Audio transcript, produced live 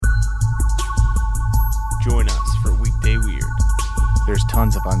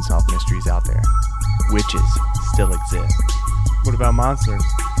tons of unsolved mysteries out there. Witches still exist. What about monsters?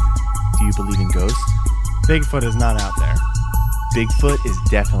 Do you believe in ghosts? Bigfoot is not out there. Bigfoot is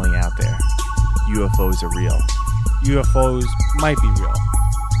definitely out there. UFOs are real. UFOs might be real.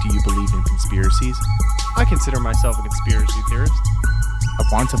 Do you believe in conspiracies? I consider myself a conspiracy theorist. I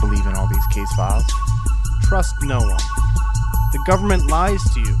want to believe in all these case files. Trust no one. The government lies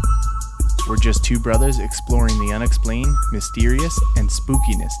to you. We're just two brothers exploring the unexplained, mysterious, and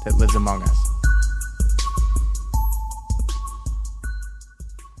spookiness that lives among us.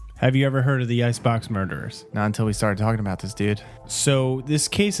 Have you ever heard of the Icebox Murderers? Not until we started talking about this, dude. So this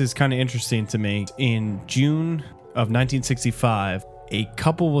case is kind of interesting to me. In June of 1965, a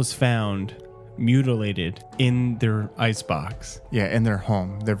couple was found mutilated in their icebox. Yeah, in their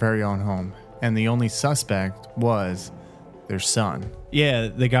home, their very own home. And the only suspect was their son. Yeah,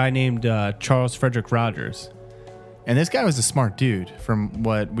 the guy named Charles Frederick Rogers. And this guy was a smart dude from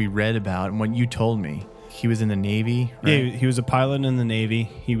what we read about and what you told me. He was in the Navy, right? Yeah, he was a pilot in the Navy.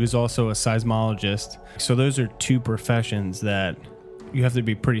 He was also a seismologist. So those are two professions that you have to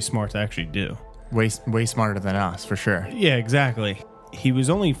be pretty smart to actually do. Way smarter than us, for sure. Yeah, exactly. He was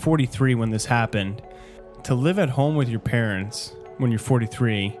only 43 when this happened. To live at home with your parents when you're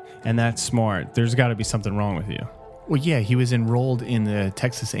 43 and that's smart, there's got to be something wrong with you. Well, yeah, he was enrolled in the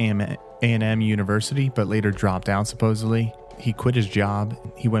Texas A&M University, but later dropped out, supposedly. He quit his job.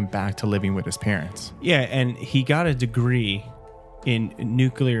 He went back to living with his parents. Yeah, and he got a degree in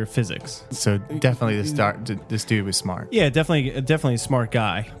nuclear physics. So definitely this dude was smart. Yeah, definitely a smart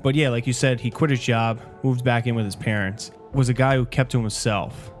guy. But yeah, like you said, he quit his job, moved back in with his parents, was a guy who kept to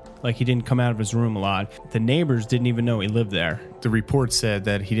himself. Like, he didn't come out of his room a lot. The neighbors didn't even know he lived there. The report said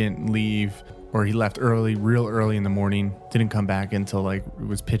that he didn't leave, or he left real early in the morning, didn't come back until like it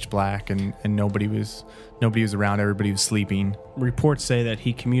was pitch black and nobody was around, everybody was sleeping. Reports say that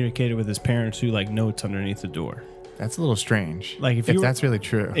he communicated with his parents through like notes underneath the door. That's a little strange. Like if that's really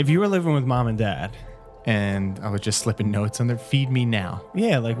true. If you were living with mom and dad and I was just slipping notes on there, feed me now.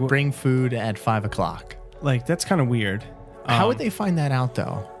 Yeah, like bring food at 5:00. Like, that's kind of weird. How would they find that out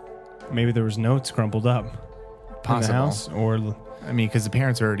though? Maybe there was notes crumpled up Possible. in the house, or I mean, because the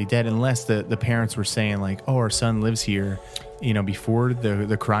parents are already dead, unless the parents were saying like, oh, our son lives here, before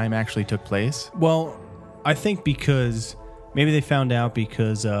the crime actually took place. Well, I think because maybe they found out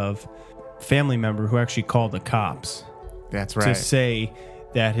because of family member who actually called the cops. That's right. To say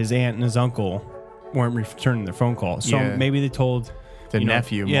that his aunt and his uncle weren't returning their phone calls. So maybe they told the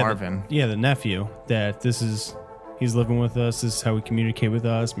nephew, Marvin. The nephew, that he's living with us. This is how we communicate with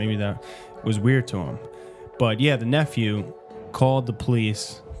us. Maybe that was weird to him. But yeah, the nephew called the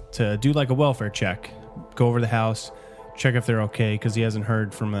police to do like a welfare check, go over the house, check if they're okay, because he hasn't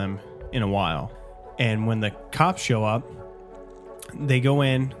heard from them in a while. And when the cops show up, they go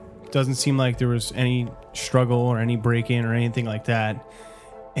in. Doesn't seem like there was any struggle or any break-in or anything like that.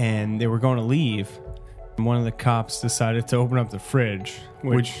 And they were going to leave. And one of the cops decided to open up the fridge,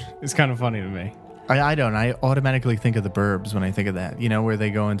 which is kind of funny to me. I don't. I automatically think of The Burbs when I think of that. Where they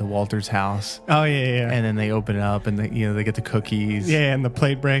go into Walter's house. Oh yeah. And then they open it up and they get the cookies. Yeah, and the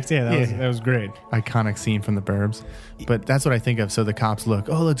plate breaks. Yeah, that was great. Iconic scene from The Burbs. But that's what I think of. So the cops look,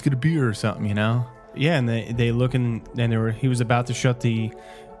 oh, let's get a beer or something, Yeah, and they look and he was about to shut the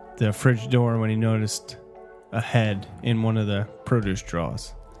fridge door when he noticed a head in one of the produce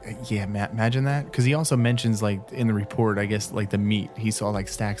drawers. Yeah, imagine that. Because he also mentions, like, in the report, I guess, like, the meat. He saw, like,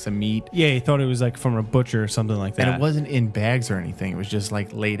 stacks of meat. Yeah, he thought it was, like, from a butcher or something like that. And it wasn't in bags or anything. It was just,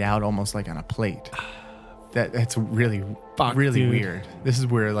 like, laid out almost like on a plate. That's really weird. This is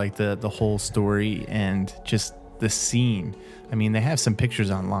where, like, the whole story and just the scene. I mean, they have some pictures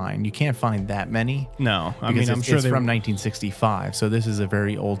online. You can't find that many. No. I'm sure it's from 1965, so this is a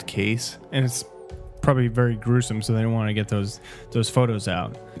very old case. And it's probably very gruesome, so they don't want to get those photos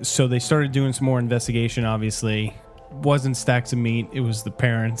out. So they started doing some more investigation, obviously. Wasn't stacks of meat, it was the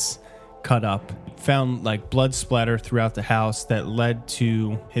parents cut up. Found like blood splatter throughout the house that led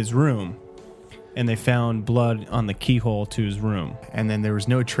to his room. And they found blood on the keyhole to his room. And then there was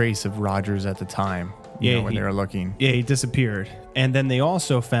no trace of Rogers at the time, when they were looking. Yeah, he disappeared. And then they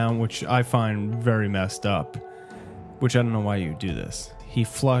also found, which I find very messed up, which I don't know why you do this. He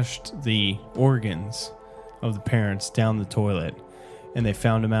flushed the organs of the parents down the toilet, and they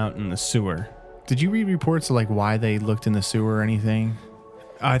found him out in the sewer. Did you read reports of like why they looked in the sewer or anything?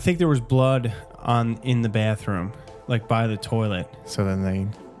 I think there was blood in the bathroom, like by the toilet. So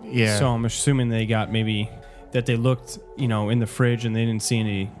then So I'm assuming they got maybe that they looked, in the fridge and they didn't see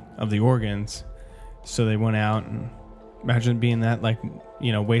any of the organs. So they went out and imagine being that like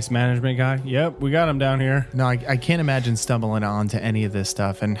waste management guy. Yep, we got him down here. No, I can't imagine stumbling onto any of this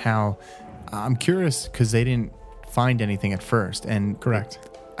stuff, and how I'm curious because they didn't find anything at first. And Correct.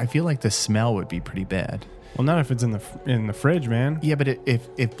 I feel like the smell would be pretty bad. Well, not if it's in the fridge, man. Yeah, but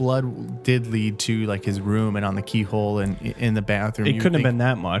if blood did lead to like his room and on the keyhole and in the bathroom, It couldn't have been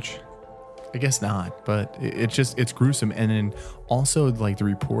that much. I guess not, but it's gruesome. And then also like the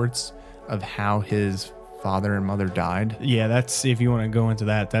reports of how his father and mother died. Yeah, that's, if you want to go into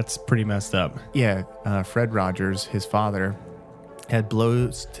that, that's pretty messed up. Yeah, Fred Rogers, his father, had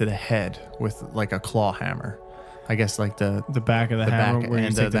blows to the head with like a claw hammer. I guess like the back of the hammer back where you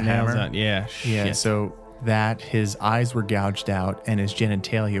end take of the the nails hammer. out. Yeah, Yeah, shit. so that his eyes were gouged out and his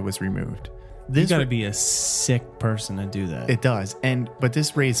genitalia was removed. You This got to be a sick person to do that. It does. But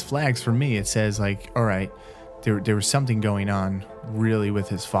this raised flags for me. It says like, all right, there was something going on really with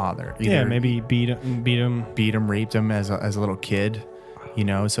his father. Yeah, maybe he beat him. beat him, raped him as a little kid,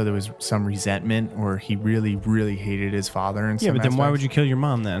 so there was some resentment, or he really, really hated his father. And Yeah, but then why would you kill your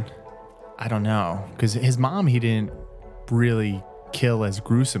mom then? I don't know, because his mom he didn't really kill as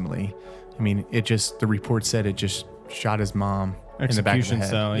gruesomely. I mean, the report said it just shot his mom in the back of the Execution head.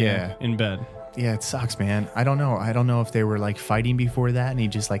 style, yeah, in bed. Yeah, it sucks, man. I don't know if they were like fighting before that and he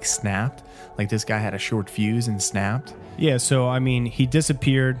just like snapped. Like this guy had a short fuse and snapped. Yeah, so I mean, he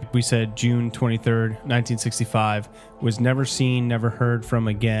disappeared. We said June 23rd, 1965. Was never seen, never heard from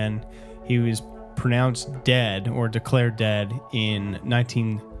again. He was pronounced dead or declared dead in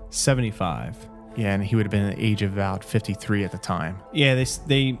 1975. Yeah, and he would have been at the age of about 53 at the time. Yeah,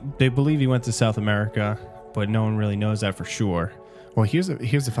 they believe he went to South America, but no one really knows that for sure. Well, here's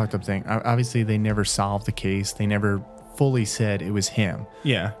the fucked up thing. Obviously, they never solved the case. They never fully said it was him.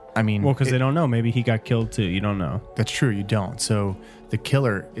 Yeah. I mean, Well, because they don't know. Maybe he got killed too. You don't know. that's true. You don't. So the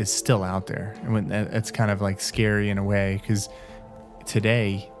killer is still out there, and that's kind of like scary in a way, because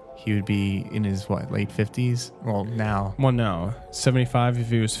today he would be in his late 50s. Well, now. Well, no. 75 if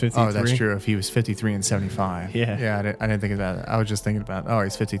he was 53. Oh, that's true. If he was 53 and 75. Yeah. Yeah, I didn't think about it. I was just thinking about,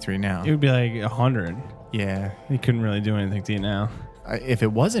 he's 53 now. It would be like 100. Yeah. He couldn't really do anything to you now. If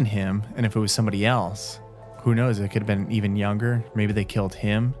it wasn't him, and if it was somebody else, who knows? It could have been even younger. Maybe they killed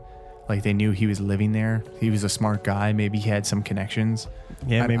him. Like they knew he was living there. He was a smart guy. Maybe he had some connections.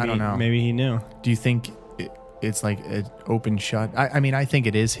 Yeah, maybe. I don't know. Maybe he knew. Do you think it's like an open shut? I mean, I think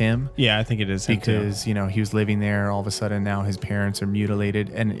it is him. Yeah, I think it is him Because, he was living there. All of a sudden now his parents are mutilated.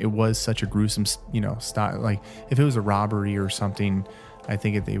 And it was such a gruesome, style. Like if it was a robbery or something, I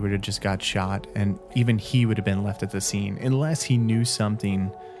think they would have just got shot. And even he would have been left at the scene. Unless he knew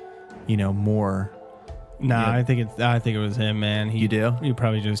something, more. Nah, Yeah. I think it was him, man. You do? He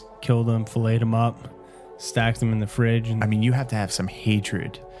probably just killed him, filleted him up, stacked him in the fridge. And I mean, you have to have some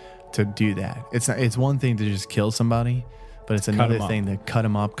hatred to do that. It's one thing to just kill somebody, but it's another 'em up. thing to cut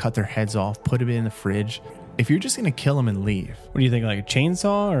them up, cut their heads off, put them in the fridge. If you're just going to kill them and leave. what do you think? Like a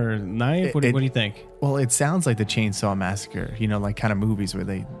chainsaw or a knife? What do you think? Well, it sounds like the Chainsaw Massacre, like kind of movies where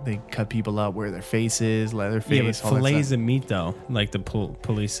they cut people up where their face is, Leatherface. Yeah, but all that fillets stuff. of meat though, like the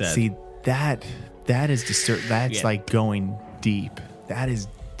police said. See, that is that's Yeah. like going deep. That is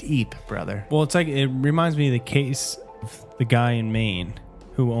deep, brother. Well, it's like, it reminds me of the case of the guy in Maine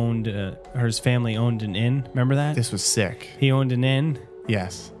who owned, or his family owned an inn. Remember that? This was sick. He owned an inn,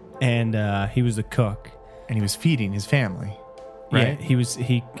 Yes. and he was the cook. And he was feeding his family, Yeah, right?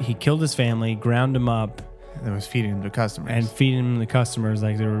 he killed his family, ground them up, And was feeding them to customers. and feeding them to the customers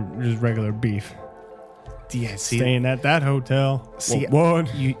like they were just regular beef. yeah, see, Staying at that hotel. See,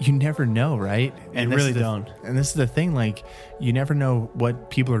 what? you never know, right? You this really is the- don't. And this is the thing, like, you never know what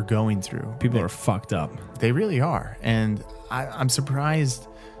people are going through. People are fucked up. They really are. And I'm surprised,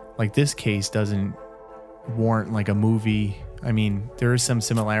 like, this case doesn't warrant, like, a movie. I mean, there are some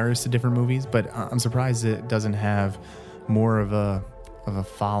similarities to different movies, but I'm surprised it doesn't have more of a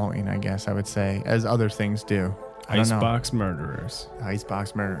following, I guess I would say, as other things do. I don't know. Icebox Murderers.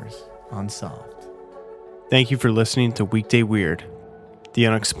 Icebox Murders, Unsolved. Thank you for listening to Weekday Weird, the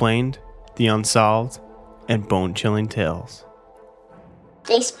unexplained, the unsolved, and bone-chilling tales.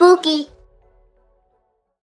 Stay spooky.